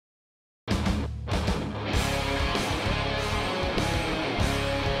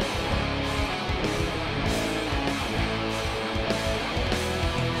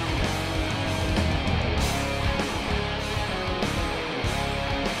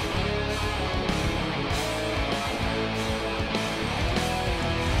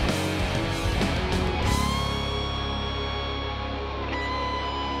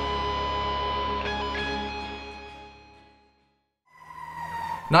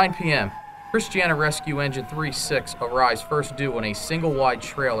9 p.m. Christiana Rescue Engine 36 arrives first due on a single wide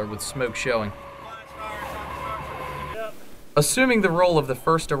trailer with smoke showing. Assuming the role of the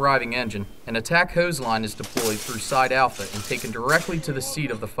first arriving engine, an attack hose line is deployed through side alpha and taken directly to the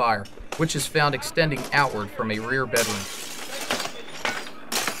seat of the fire, which is found extending outward from a rear bedroom.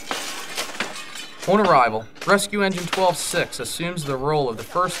 On arrival, Rescue Engine 12-6 assumes the role of the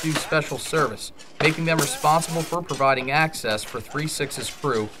first due special service, making them responsible for providing access for 3-6's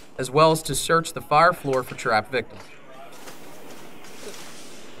crew, as well as to search the fire floor for trapped victims.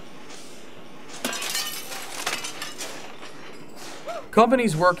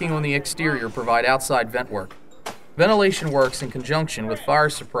 Companies working on the exterior provide outside vent work. Ventilation works in conjunction with fire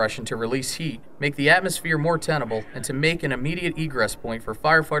suppression to release heat, make the atmosphere more tenable, and to make an immediate egress point for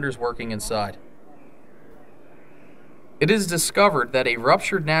firefighters working inside. It is discovered that a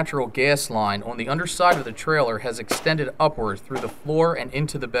ruptured natural gas line on the underside of the trailer has extended upward through the floor and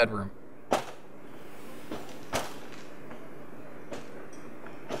into the bedroom.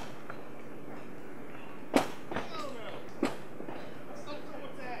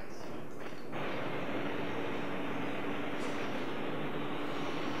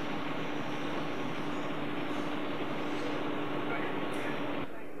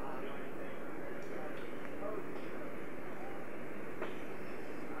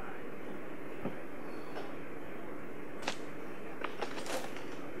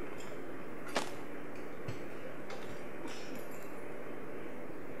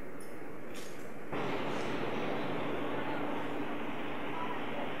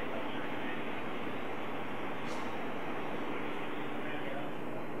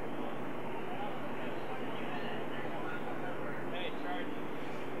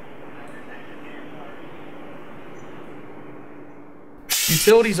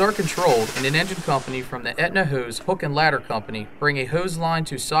 Utilities are controlled, and an engine company from the Aetna Hose Hook and Ladder Company bring a hose line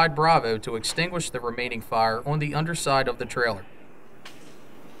to side Bravo to extinguish the remaining fire on the underside of the trailer.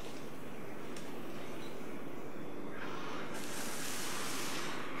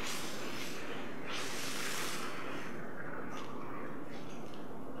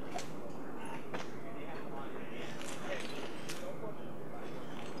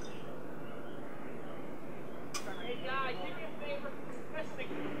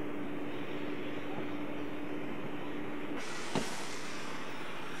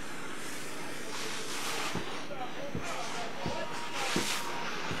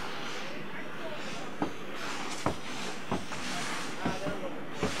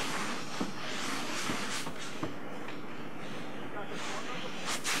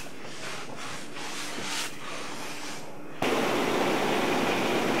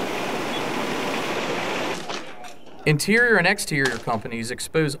 Interior and exterior companies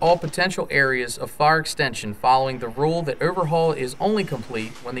expose all potential areas of fire extension following the rule that overhaul is only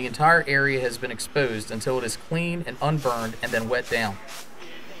complete when the entire area has been exposed until it is clean and unburned and then wet down.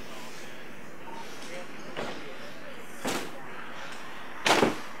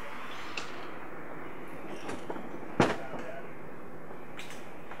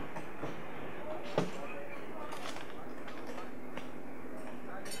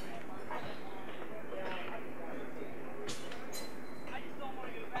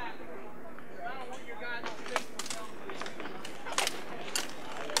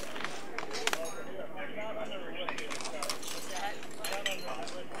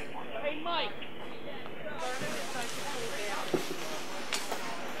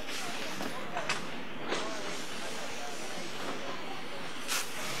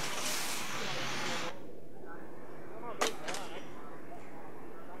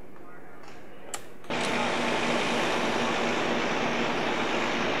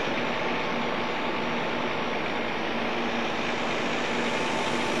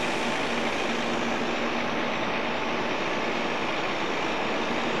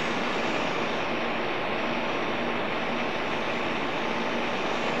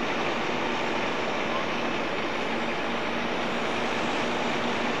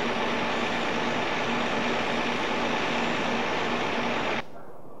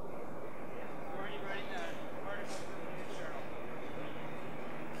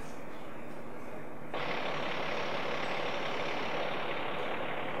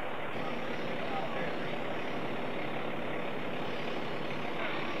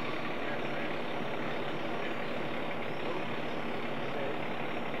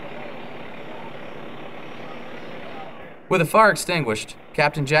 With the fire extinguished,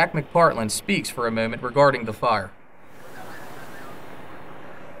 Captain Jack McPartland speaks for a moment regarding the fire.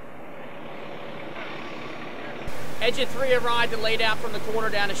 Engine 3 arrived and laid out from the corner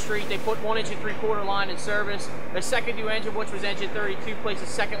down the street. They put 1 inch and 3/4 line in service. The second due engine, which was engine 32, placed a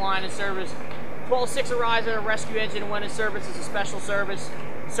second line in service. 12-6 arrived at a rescue engine and went in service as a special service.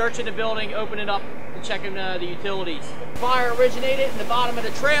 Searching the building, opening it up and checking the utilities. Fire originated in the bottom of the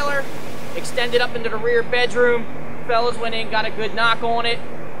trailer, extended up into the rear bedroom. Fellas went in, got a good knock on it.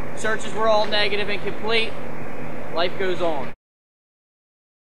 Searches were all negative and complete. Life goes on.